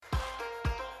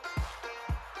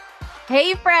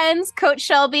Hey friends, Coach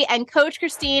Shelby and Coach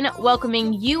Christine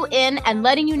welcoming you in and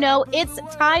letting you know it's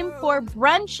time for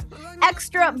brunch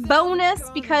extra bonus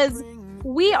because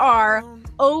we are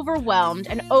overwhelmed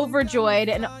and overjoyed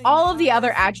and all of the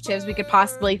other adjectives we could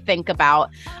possibly think about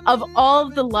of all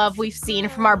of the love we've seen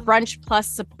from our Brunch Plus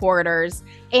supporters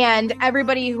and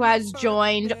everybody who has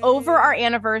joined over our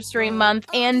anniversary month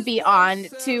and beyond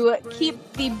to keep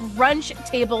the brunch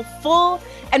table full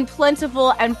and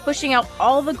plentiful and pushing out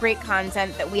all the great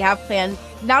content that we have planned,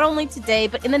 not only today,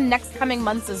 but in the next coming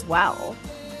months as well.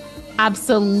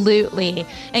 Absolutely.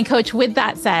 And Coach, with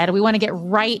that said, we want to get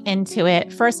right into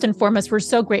it. First and foremost, we're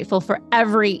so grateful for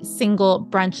every single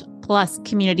Brunch Plus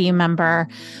community member.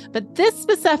 But this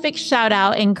specific shout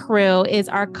out and crew is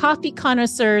our coffee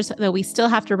connoisseurs, though we still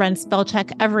have to run spell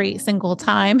check every single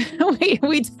time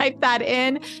we type that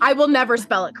in. I will never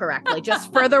spell it correctly.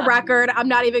 Just for the record, I'm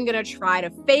not even going to try to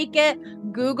fake it.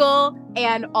 Google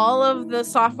and all of the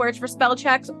softwares for spell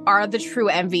checks are the true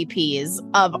MVPs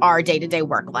of our day-to-day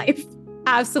work life.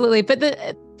 Absolutely. But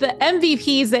the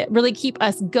MVPs that really keep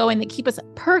us going, that keep us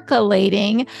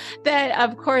percolating, that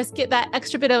of course get that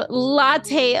extra bit of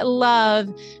latte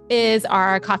love is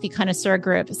our coffee connoisseur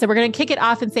group. So we're going to kick it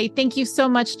off and say thank you so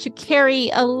much to Carrie,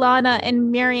 Alana,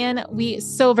 and Marian. We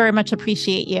so very much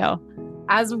appreciate you.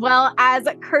 As well as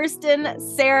Kirsten,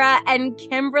 Sarah, and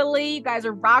Kimberly. You guys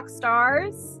are rock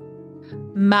stars.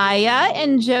 Maya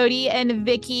and Jody and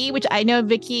Vicky, which I know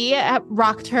Vicky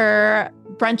rocked her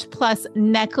Brunch Plus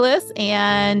necklace,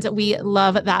 and we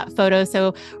love that photo.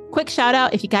 So quick shout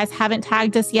out. If you guys haven't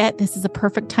tagged us yet, this is a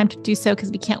perfect time to do so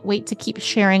because we can't wait to keep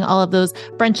sharing all of those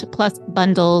Brunch Plus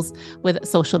bundles with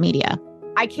social media.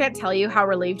 I can't tell you how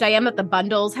relieved I am that the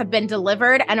bundles have been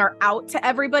delivered and are out to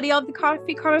everybody on the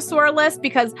coffee connoisseur list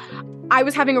because I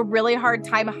was having a really hard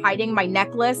time hiding my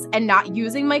necklace and not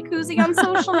using my koozie on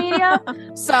social media.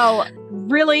 So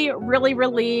really, really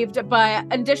relieved. But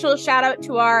additional shout out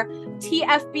to our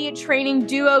TFB training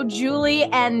duo, Julie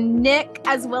and Nick,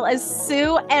 as well as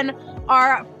Sue, and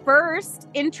our first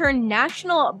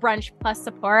international Brunch Plus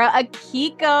supporter,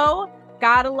 Akiko.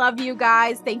 Gotta love you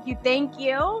guys. Thank you. Thank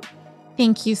you.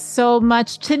 Thank you so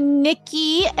much to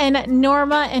Nikki and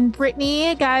Norma and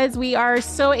Brittany. Guys, we are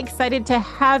so excited to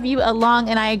have you along.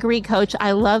 And I agree, Coach.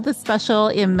 I love the special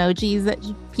emojis that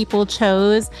people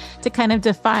chose to kind of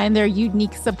define their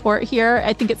unique support here.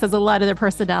 I think it says a lot of their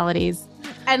personalities.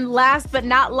 And last but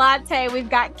not latte, we've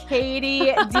got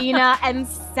Katie, Dina, and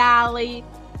Sally.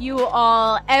 You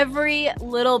all, every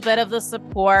little bit of the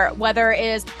support, whether it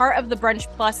is part of the Brunch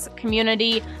Plus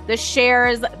community, the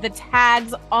shares, the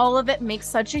tags, all of it makes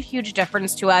such a huge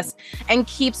difference to us and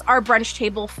keeps our brunch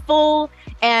table full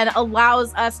and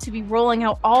allows us to be rolling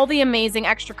out all the amazing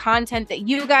extra content that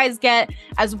you guys get,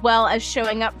 as well as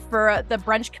showing up for the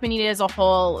brunch community as a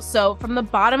whole. So from the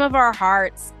bottom of our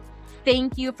hearts,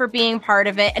 thank you for being part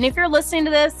of it. And if you're listening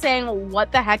to this saying,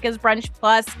 what the heck is Brunch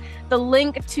Plus? The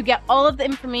link to get all of the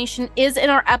information is in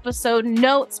our episode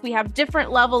notes. We have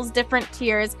different levels, different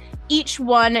tiers, each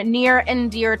one near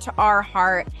and dear to our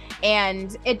heart.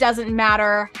 And it doesn't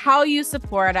matter how you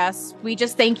support us. We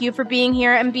just thank you for being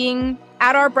here and being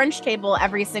at our brunch table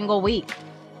every single week.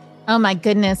 Oh my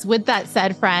goodness. With that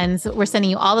said, friends, we're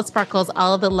sending you all the sparkles,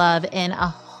 all of the love, and a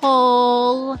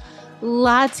whole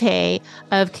latte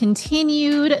of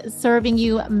continued serving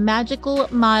you magical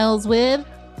miles with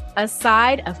a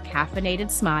side of caffeinated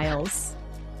smiles.